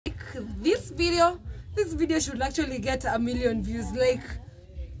this video should actually get 1 million views. Like,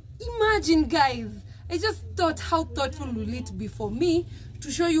 imagine guys, I just thought how thoughtful will it be for me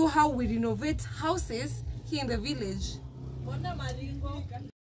to show you how we renovate houses here in the village.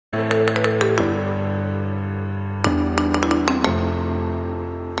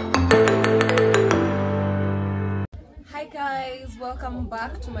 Hi guys, welcome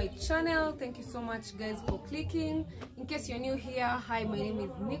back to my channel. Thank you so much guys for clicking. In case you're new here, hi, my name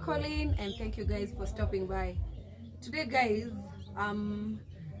is Nicolene and thank you guys for stopping by. Today guys,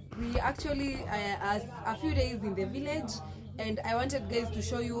 we actually are a few days in the village and I wanted guys to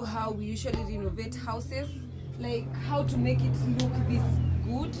show you how we usually renovate houses, like how to make it look this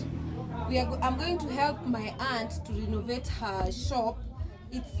good. I'm going to help my aunt to renovate her shop.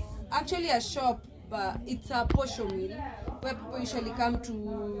 It's actually a shop, but it's a posho mill where people usually come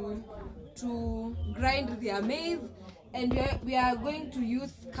to grind their maize, and we are going to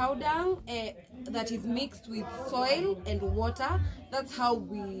use cow dung that is mixed with soil and water. That's how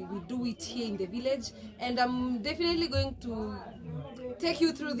we do it here in the village, and I'm definitely going to take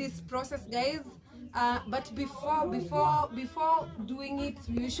you through this process guys. But before doing it,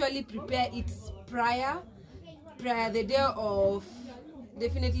 we usually prepare it prior the day of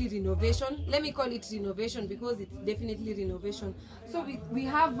definitely renovation. Let me call it renovation because it's definitely renovation. So we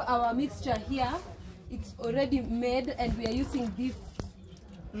have our mixture here. It's already made and we are using this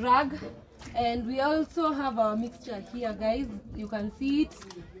rag, and we also have our mixture here guys. You can see it,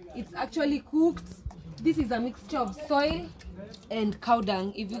 it's actually cooked. This is a mixture of soil and cow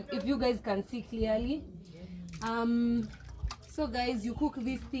dung, if you guys can see clearly. So guys, you cook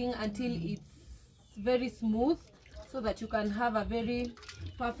this thing until it's very smooth so that you can have a very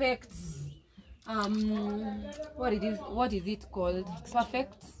perfect what is it called,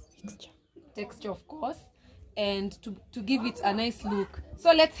 perfect texture of course, and to give it a nice look.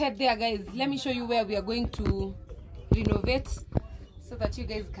 So let's head there guys. Let me show you where we are going to renovate so that you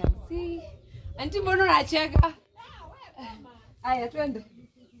guys can see. Auntie Mono nacheka. Aya twende.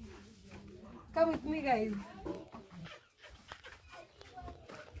 Come with me guys.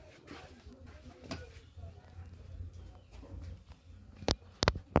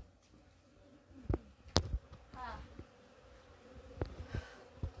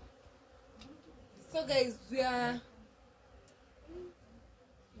 So guys, we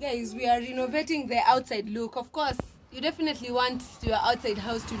are renovating the outside look. Of course, you definitely want your outside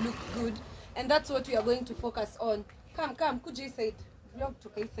house to look good, and that's what we are going to focus on. Come, kuja inside. Vlog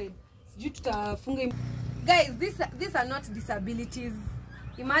toka inside. Sijui tutafunga. Guys, these are not disabilities.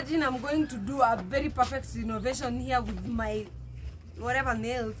 Imagine I'm going to do a very perfect renovation here with my whatever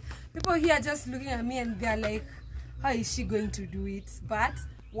nails. People here are just looking at me and they're like, how is she going to do it? But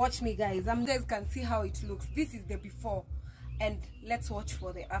watch me guys. You guys can see how it looks. This is the before, and let's watch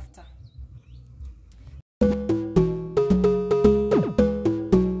for the after.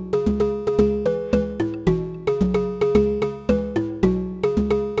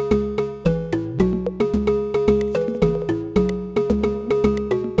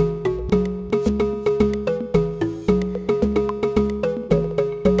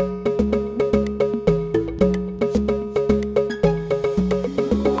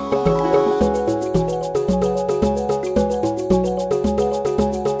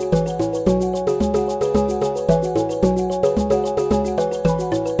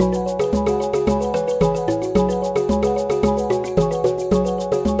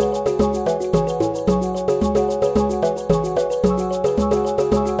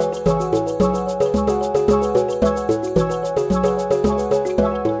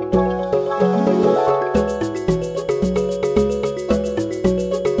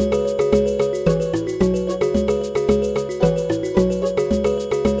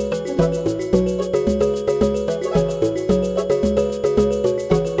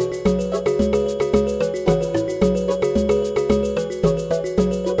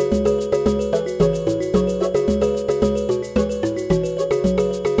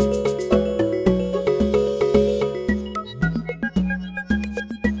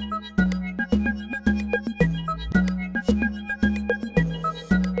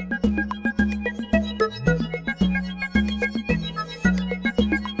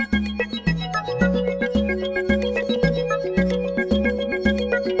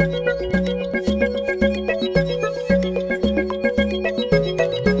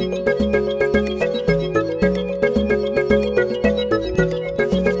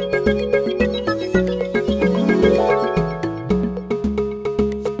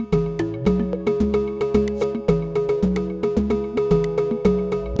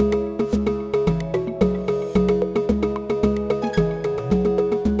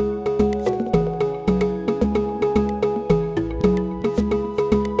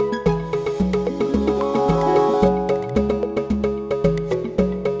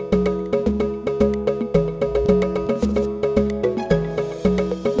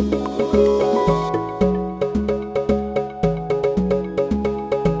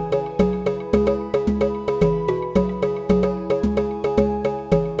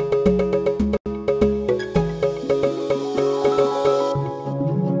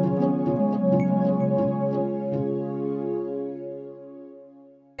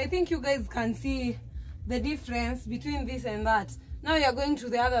 think you guys can see the difference between this and that. Now you're going to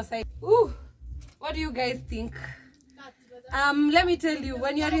the other side. Ooh, what do you guys think? Let me tell you,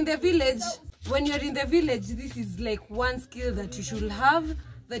 when you're in the village, this is like one skill that you should have,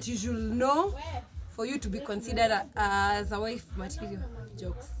 that you should know for you to be considered as a wife material.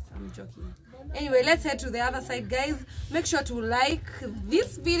 Jokes, I'm joking. Anyway, let's head to the other side, guys. Make sure to like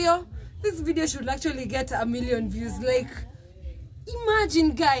this video. This video should actually get 1 million views. Like,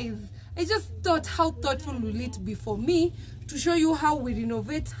 imagine, guys, I just thought, how thoughtful will it be for me to show you how we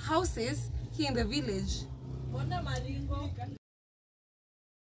renovate houses here in the village.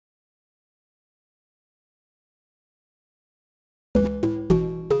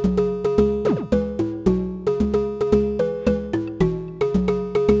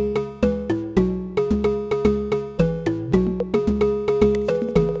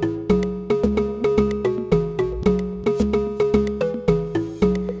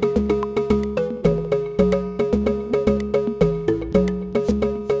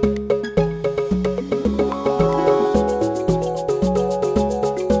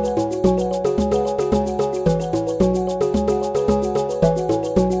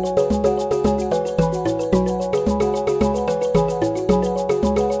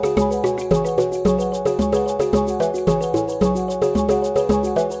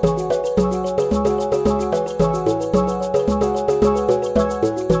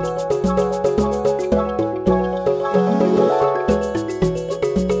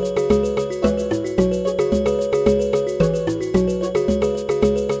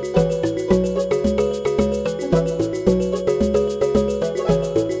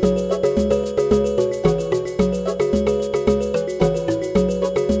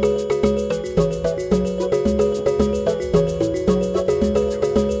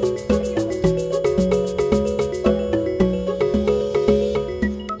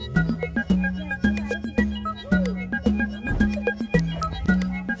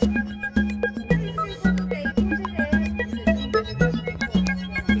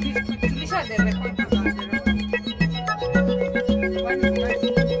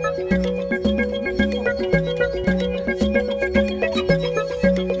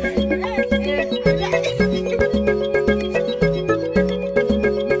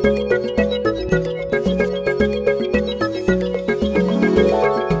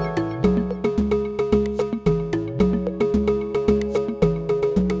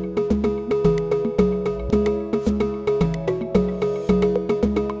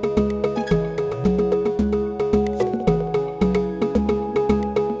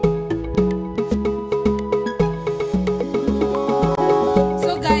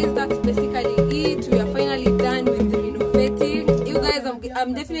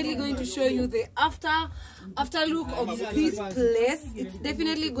 I'm definitely going to show you the after look of this place. It's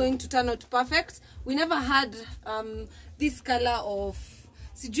definitely going to turn out perfect. We never had this color of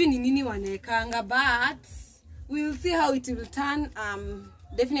sijui ni nini wanekanga, but we'll see how it will turn.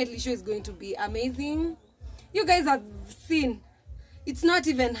 Definitely sure it's going to be amazing. You guys have seen, it's not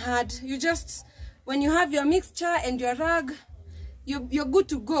even hard. You just, when you have your mixture and your rag, you're good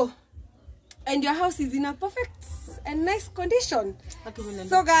to go, and your house is in a perfect and nice condition.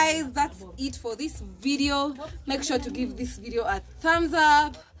 So guys, that's it for this video. Make sure to give this video a thumbs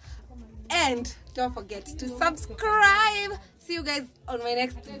up and don't forget to subscribe. See you guys on my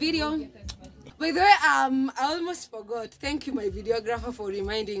next video. By the way, I almost forgot. Thank you, my videographer, for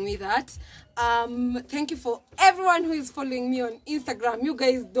reminding me that. Thank you for everyone who is following me on Instagram. You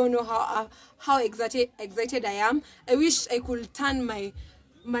guys don't know how excited I am. I wish I could turn my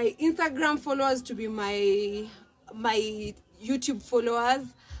Instagram followers to be my YouTube followers.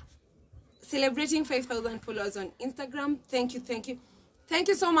 Celebrating 5,000 followers on Instagram. Thank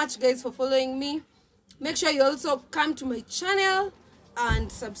you so much, guys, for following me. Make sure you also come to my channel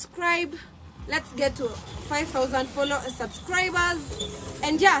and subscribe. Let's get to 5,000 subscribers.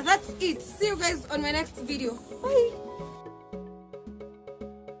 And yeah, that's it. See you guys on my next video. Bye.